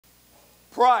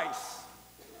Price.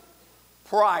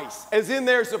 Price. As in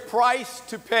there's a price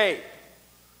to pay.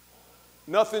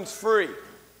 Nothing's free.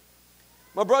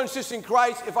 My brothers and sisters in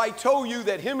Christ, if I told you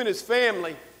that him and his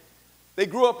family, they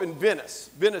grew up in Venice,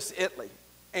 Italy.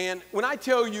 And when I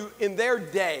tell you in their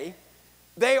day,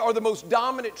 they are the most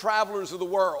dominant travelers of the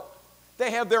world.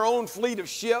 They have their own fleet of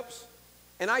ships.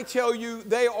 And I tell you,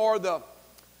 they are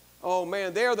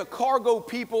they are the cargo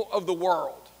people of the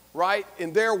world, right?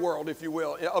 In their world, if you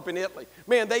will, up in Italy.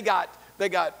 Man, they got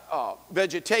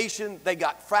vegetation, they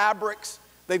got fabrics,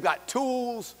 they've got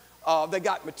tools, they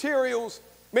got materials.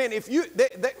 Man, they're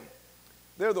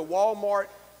the Walmart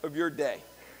of your day.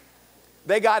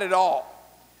 They got it all.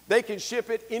 They can ship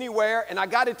it anywhere. And I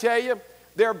got to tell you,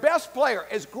 their best player,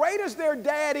 as great as their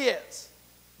dad is,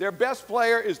 their best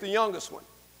player is the youngest one.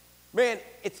 Man,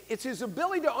 it's his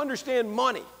ability to understand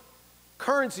money,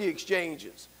 currency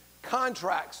exchanges,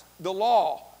 contracts, the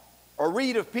law, or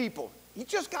read of people. He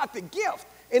just got the gift.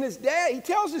 And his dad, he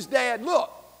tells his dad, look,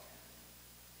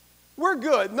 we're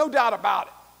good, no doubt about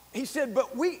it. He said,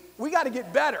 but we got to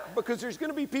get better because there's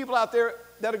going to be people out there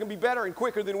that are going to be better and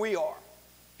quicker than we are.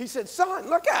 He said, son,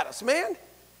 look at us, man.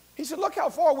 He said, look how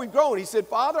far we've grown. He said,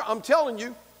 Father, I'm telling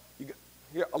you,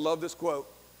 here, I love this quote.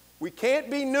 We can't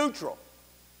be neutral.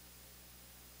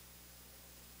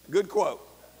 Good quote.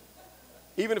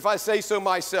 Even if I say so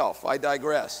myself, I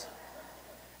digress.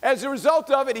 As a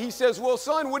result of it, he says, well,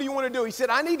 son, what do you want to do? He said,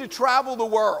 I need to travel the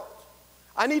world.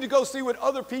 I need to go see what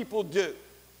other people do.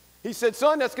 He said,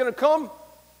 son, that's going to come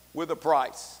with a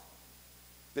price.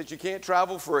 That you can't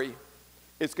travel free.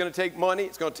 It's going to take money.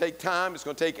 It's going to take time. It's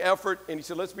going to take effort. And he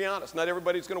said, let's be honest, not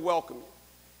everybody's going to welcome you.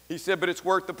 He said, but it's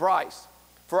worth the price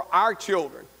for our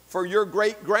children, for your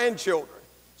great-grandchildren.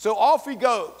 So off he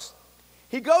goes.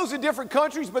 He goes to different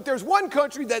countries, but there's one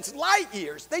country that's light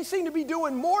years. They seem to be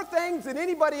doing more things than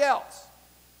anybody else.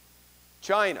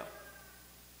 China.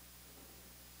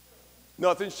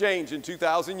 Nothing's changed in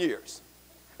 2,000 years.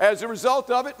 As a result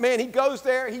of it, man, he goes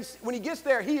there. When he gets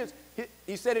there, he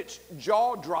said it's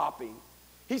jaw-dropping.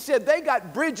 He said they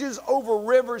got bridges over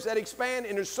rivers that expand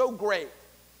and are so great.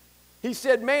 He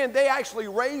said, man, they actually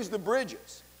raise the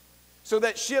bridges so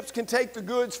that ships can take the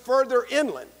goods further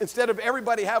inland instead of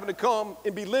everybody having to come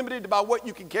and be limited by what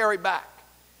you can carry back.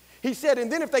 He said,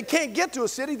 and then if they can't get to a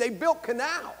city, they built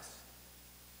canals.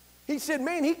 He said,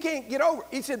 man, he can't get over.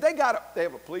 He said, they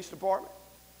have a police department.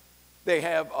 They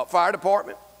have a fire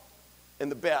department.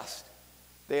 And the best,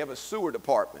 they have a sewer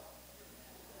department.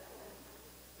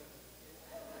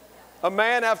 A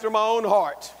man after my own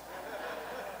heart.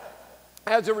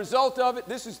 As a result of it,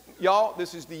 this is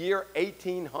the year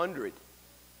 1800.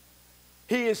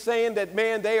 He is saying that,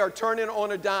 man, they are turning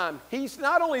on a dime. He's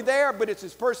not only there, but it's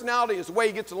his personality, it's the way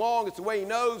he gets along, it's the way he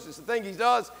knows, it's the thing he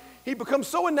does. He becomes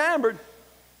so enamored,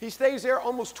 he stays there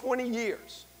almost 20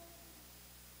 years.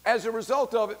 As a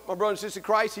result of it, my brother and sister in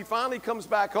Christ, he finally comes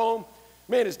back home.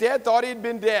 Man, his dad thought he had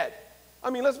been dead.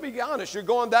 I mean, let's be honest, you're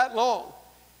going that long.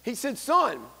 He said,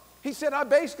 son, he said, I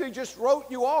basically just wrote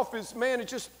you off as, man,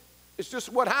 it's just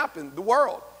what happened, the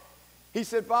world. He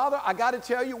said, Father, I got to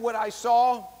tell you what I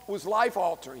saw was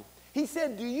life-altering. He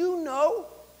said, do you know?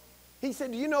 He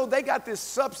said, do you know they got this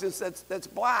substance that's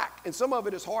black, and some of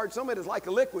it is hard, some of it is like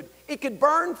a liquid. It could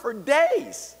burn for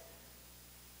days.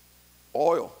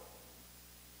 Oil.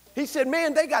 He said,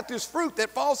 man, they got this fruit that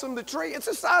falls from the tree. It's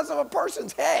the size of a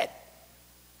person's head.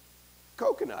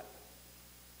 Coconut.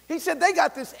 He said, they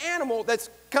got this animal that's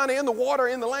kind of in the water,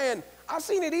 in the land. I've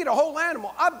seen it eat a whole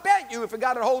animal. I bet you if it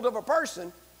got a hold of a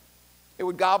person, it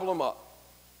would gobble them up.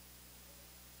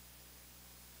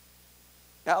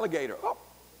 Alligator. Oh,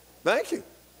 thank you.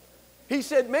 He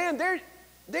said, man,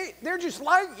 they're just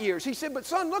light years. He said, but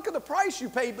son, look at the price you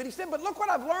paid. But he said, but look what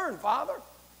I've learned, Father.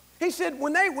 He said,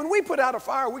 when we put out a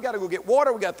fire, we got to go get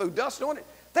water, we got to throw dust on it.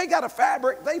 They got a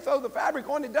fabric, they throw the fabric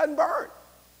on it, doesn't burn.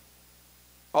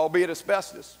 Albeit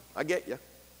asbestos, I get you.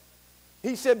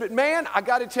 He said, but man, I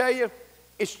got to tell you,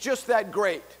 it's just that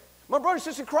great. My brother and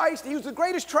sister in Christ, he was the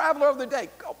greatest traveler of the day.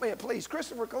 Oh man, please,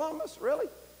 Christopher Columbus, really?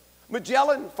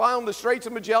 Magellan found the Straits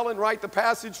of Magellan, right? The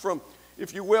passage from,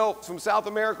 if you will, from South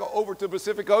America over to the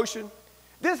Pacific Ocean.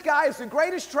 This guy is the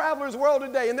greatest traveler in the world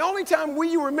today. And the only time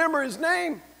you remember his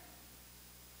name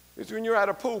is when you're at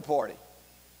a pool party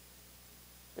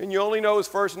and you only know his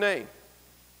first name.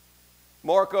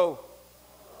 Marco.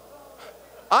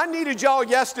 I needed y'all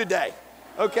yesterday,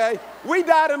 okay? We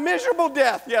died a miserable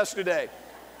death yesterday.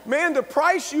 Man, the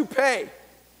price you pay,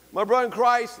 my brother in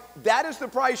Christ, that is the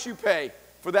price you pay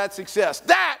for that success.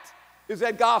 That is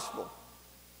that gospel.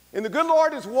 And the good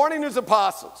Lord is warning his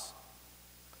apostles.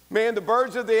 Man, the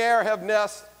birds of the air have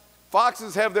nests,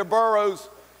 foxes have their burrows,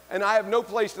 and I have no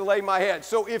place to lay my head.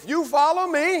 So if you follow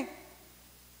me,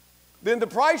 then the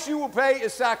price you will pay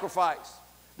is sacrifice.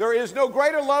 There is no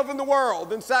greater love in the world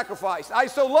than sacrifice. I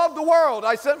so loved the world,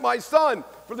 I sent my son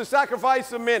for the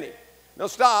sacrifice of many. Now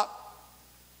stop.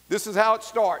 This is how it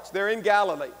starts. They're in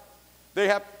Galilee. They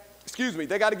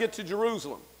got to get to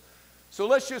Jerusalem.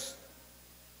 So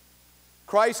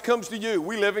Christ comes to you.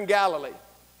 We live in Galilee.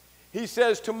 He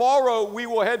says, tomorrow we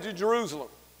will head to Jerusalem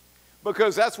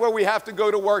because that's where we have to go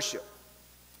to worship.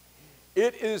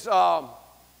 It is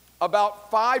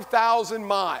about 5,000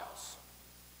 miles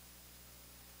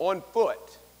on foot.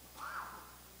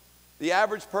 The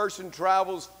average person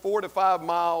travels 4 to 5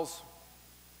 miles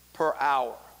per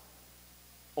hour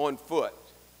on foot.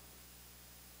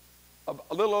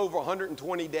 A little over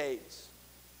 120 days,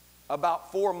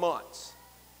 about 4 months.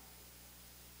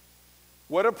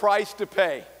 What a price to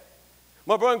pay.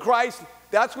 My brother in Christ,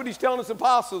 that's what he's telling his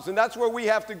apostles, and that's where we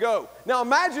have to go. Now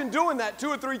imagine doing that 2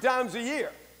 or 3 times a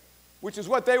year, which is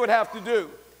what they would have to do.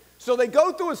 So they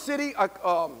go through a city,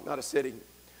 not a city,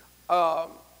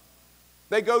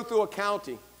 they go through a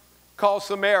county called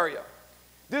Samaria.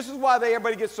 This is why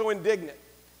everybody gets so indignant,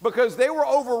 because they were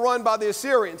overrun by the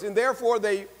Assyrians, and therefore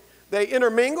they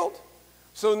intermingled.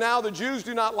 So now the Jews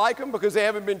do not like them because they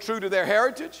haven't been true to their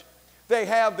heritage. They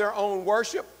have their own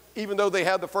worship, even though they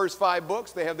have the first 5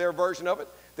 books. They have their version of it.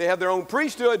 They have their own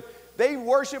priesthood. They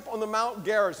worship on the Mount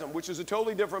Gerizim, which is a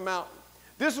totally different mountain.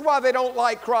 This is why they don't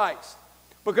like Christ,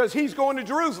 because he's going to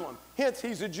Jerusalem. Hence,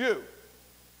 he's a Jew.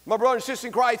 My brother and sister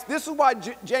in Christ, this is why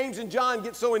James and John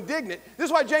get so indignant. This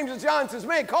is why James and John says,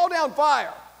 man, call down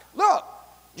fire. Look,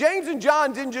 James and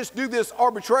John didn't just do this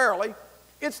arbitrarily.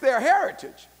 It's their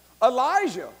heritage.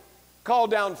 Elijah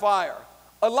called down fire.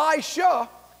 Elisha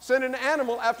sent an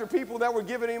animal after people that were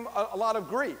giving him a lot of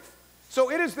grief.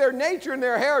 So it is their nature and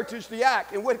their heritage to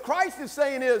act. And what Christ is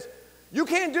saying is, you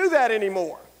can't do that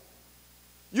anymore.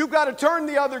 You've got to turn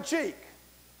the other cheek.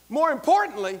 More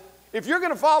importantly, if you're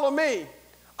going to follow me,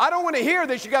 I don't want to hear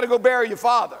that you got to go bury your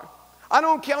father. I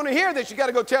don't want to hear that you got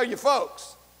to go tell your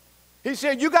folks. He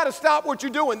said, you got to stop what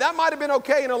you're doing. That might have been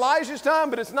okay in Elijah's time,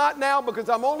 but it's not now because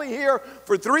I'm only here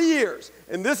for 3 years,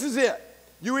 and this is it.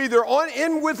 You either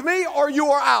in with me or you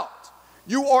are out.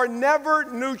 You are never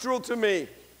neutral to me.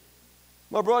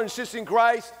 My brother and sister in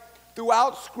Christ,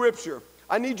 throughout Scripture,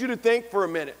 I need you to think for a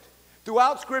minute.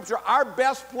 Throughout Scripture, our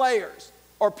best players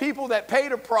are people that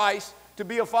paid a price to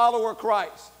be a follower of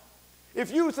Christ.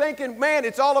 If you're thinking, man,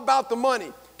 it's all about the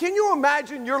money, can you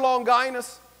imagine your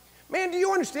Longinus? Man, do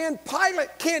you understand?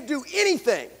 Pilate can't do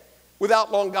anything without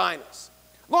Longinus.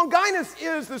 Longinus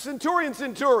is the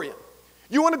centurion.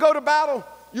 You want to go to battle?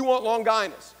 You want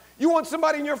Longinus. You want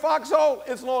somebody in your foxhole?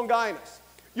 It's Longinus.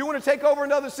 You want to take over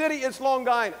another city? It's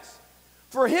Longinus.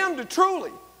 For him to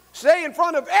truly say in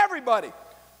front of everybody,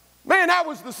 man, that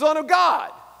was the Son of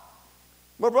God.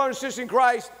 My brother and sister in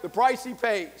Christ, the price he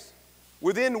pays,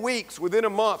 within weeks, within a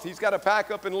month, he's got to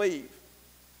pack up and leave.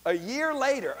 A year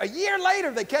later,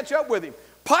 they catch up with him.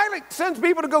 Pilate sends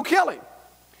people to go kill him.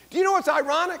 Do you know what's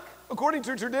ironic, according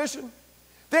to tradition?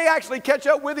 They actually catch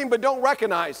up with him but don't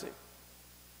recognize him.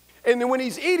 And then when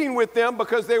he's eating with them,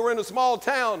 because they were in a small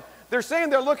town, they're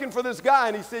saying they're looking for this guy.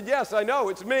 And he said, yes, I know,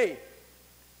 it's me.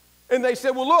 And they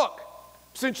said, well, look,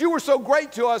 since you were so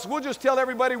great to us, we'll just tell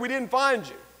everybody we didn't find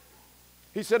you.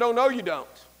 He said, oh, no, you don't.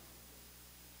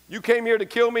 You came here to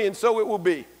kill me, and so it will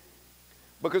be.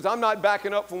 Because I'm not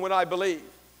backing up from what I believe.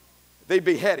 They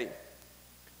behead him.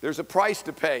 There's a price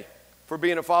to pay for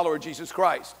being a follower of Jesus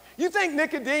Christ. You think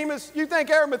Nicodemus, you think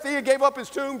Arimathea gave up his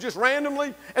tomb just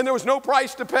randomly and there was no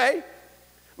price to pay?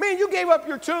 Man, you gave up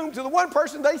your tomb to the one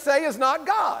person they say is not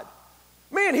God.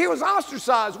 Man, he was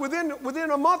ostracized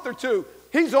within a month or two.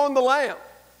 He's on the lam.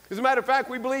 As a matter of fact,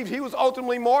 we believe he was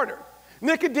ultimately martyred.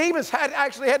 Nicodemus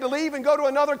actually had to leave and go to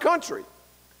another country.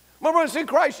 My brothers in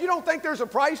Christ, you don't think there's a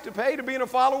price to pay to being a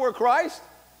follower of Christ?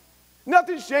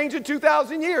 Nothing's changed in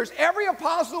 2,000 years. Every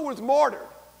apostle was martyred.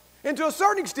 And to a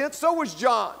certain extent, so was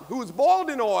John, who was boiled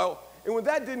in oil, and when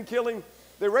that didn't kill him,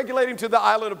 they regulated him to the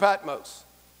island of Patmos.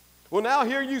 Well, now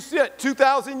here you sit,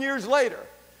 2,000 years later.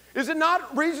 Is it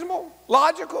not reasonable,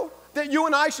 logical, that you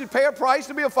and I should pay a price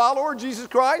to be a follower of Jesus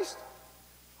Christ?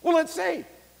 Well, let's see.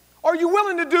 Are you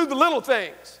willing to do the little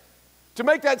things to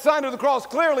make that sign of the cross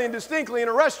clearly and distinctly in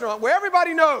a restaurant where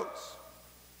everybody knows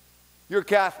you're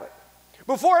Catholic?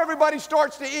 Before everybody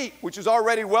starts to eat, which is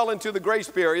already well into the grace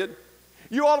period,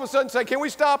 you all of a sudden say, can we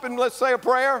stop and let's say a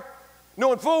prayer?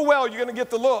 Knowing full well you're going to get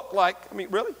the look like, I mean,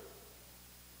 really?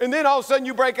 And then all of a sudden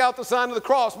you break out the sign of the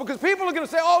cross because people are going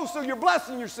to say, oh, so you're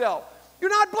blessing yourself.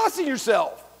 You're not blessing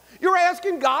yourself. You're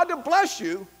asking God to bless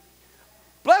you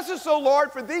Bless us, O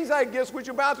Lord, for these thy gifts which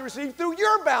you're about to receive through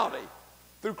your bounty,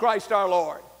 through Christ our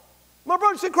Lord. My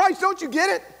brothers in Christ, don't you get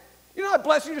it? You're not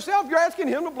blessing yourself. You're asking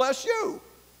him to bless you.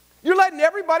 You're letting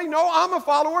everybody know I'm a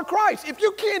follower of Christ. If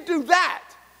you can't do that,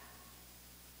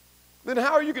 then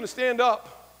how are you going to stand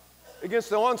up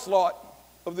against the onslaught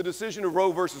of the decision of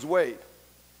Roe versus Wade?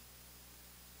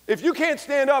 If you can't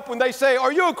stand up when they say,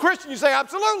 are you a Christian? You say,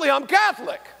 absolutely, I'm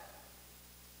Catholic.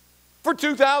 For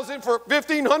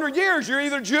 1,500 years, you're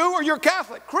either Jew or you're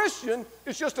Catholic. Christian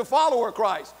is just a follower of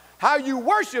Christ. How you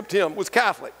worshiped him was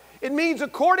Catholic. It means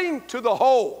according to the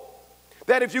whole,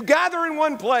 that if you gather in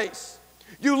one place,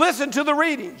 you listen to the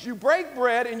readings, you break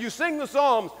bread, and you sing the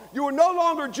Psalms, you are no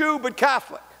longer Jew but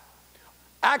Catholic.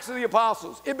 Acts of the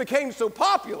Apostles. It became so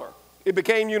popular, it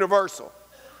became universal.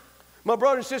 My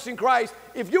brother and sister in Christ,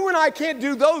 if you and I can't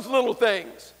do those little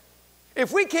things,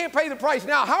 if we can't pay the price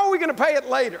now, how are we going to pay it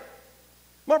later?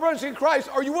 My brothers in Christ,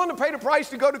 are you willing to pay the price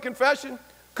to go to confession?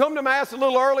 Come to Mass a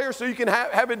little earlier so you can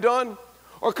have it done?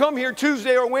 Or come here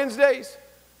Tuesday or Wednesdays?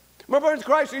 My brothers in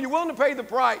Christ, are you willing to pay the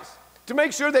price to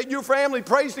make sure that your family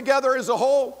prays together as a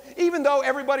whole, even though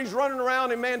everybody's running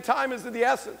around and, man, time is of the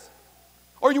essence?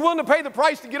 Or are you willing to pay the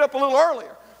price to get up a little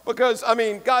earlier? Because, I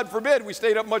mean, God forbid we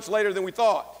stayed up much later than we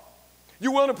thought.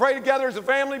 You willing to pray together as a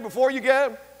family before you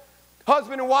get?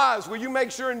 Husband and wives, will you make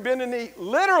sure and bend a knee,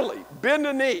 literally bend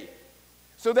a knee,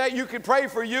 so that you can pray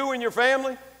for you and your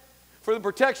family, for the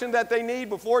protection that they need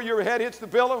before your head hits the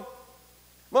pillow?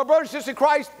 My brothers and sisters in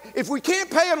Christ, if we can't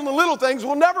pay it on the little things,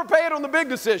 we'll never pay it on the big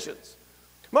decisions.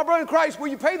 My brother in Christ, will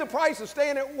you pay the price of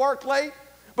staying at work late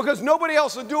because nobody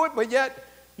else will do it, but yet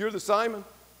you're the Simon?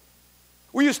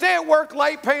 Will you stay at work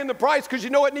late paying the price because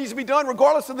you know it needs to be done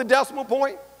regardless of the decimal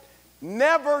point?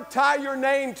 Never tie your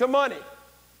name to money,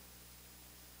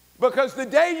 because the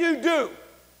day you do,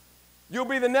 you'll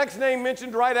be the next name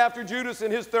mentioned right after Judas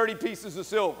and his 30 pieces of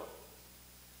silver.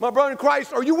 My brother in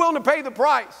Christ, are you willing to pay the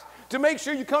price to make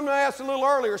sure you come to Mass a little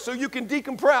earlier so you can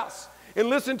decompress and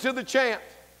listen to the chant?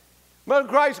 My brother in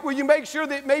Christ, will you make sure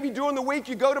that maybe during the week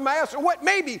you go to Mass, or what,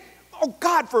 maybe, oh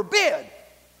God forbid,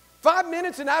 5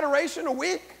 minutes in adoration a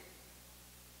week?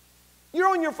 You're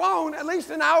on your phone at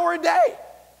least an hour a day.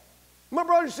 My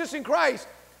brothers and sisters in Christ,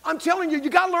 I'm telling you, you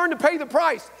got to learn to pay the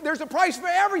price. There's a price for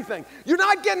everything. You're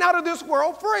not getting out of this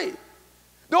world free.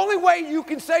 The only way you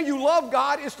can say you love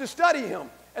God is to study him.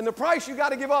 And the price you got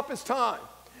to give up is time.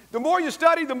 The more you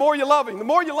study, the more you love him. The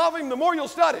more you love him, the more you'll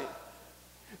study.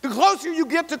 The closer you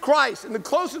get to Christ and the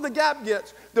closer the gap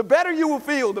gets, the better you will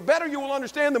feel, the better you will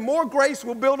understand, the more grace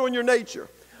will build on your nature.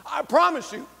 I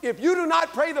promise you, if you do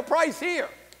not pay the price here,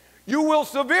 you will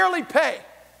severely pay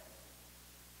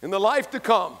in the life to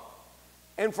come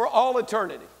and for all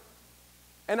eternity.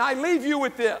 And I leave you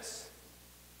with this.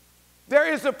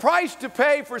 There is a price to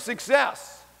pay for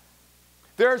success.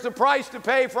 There is a price to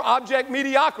pay for object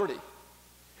mediocrity.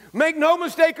 Make no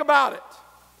mistake about it.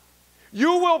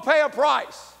 You will pay a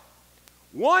price,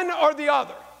 one or the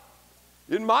other.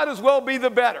 It might as well be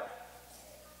the better.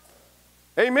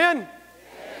 Amen? Amen.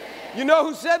 You know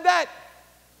who said that?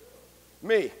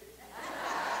 Me.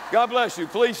 God bless you.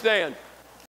 Please stand.